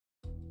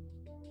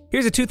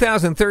Here's a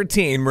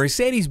 2013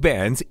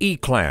 Mercedes-Benz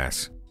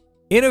E-Class.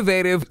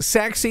 Innovative,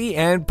 sexy,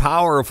 and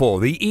powerful,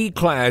 the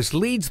E-Class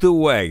leads the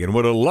way in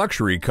what a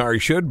luxury car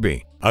should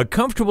be. A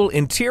comfortable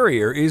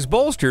interior is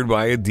bolstered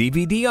by a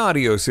DVD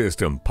audio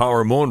system,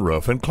 power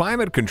moonroof, and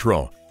climate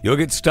control. You'll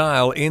get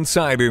style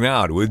inside and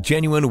out with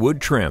genuine wood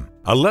trim,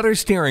 a leather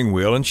steering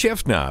wheel and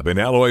shift knob, and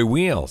alloy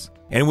wheels.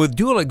 And with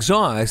dual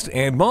exhaust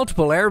and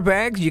multiple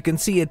airbags, you can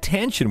see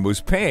attention was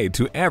paid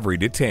to every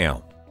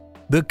detail.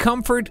 The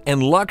comfort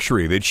and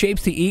luxury that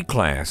shapes the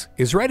E-Class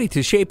is ready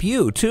to shape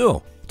you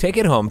too. Take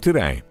it home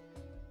today.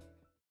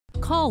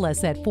 Call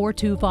us at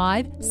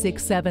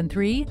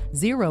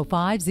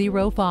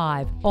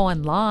 425-673-0505,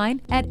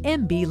 online at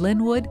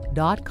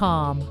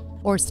mblynnwood.com,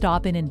 or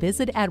stop in and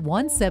visit at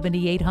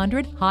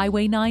 17800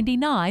 Highway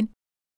 99,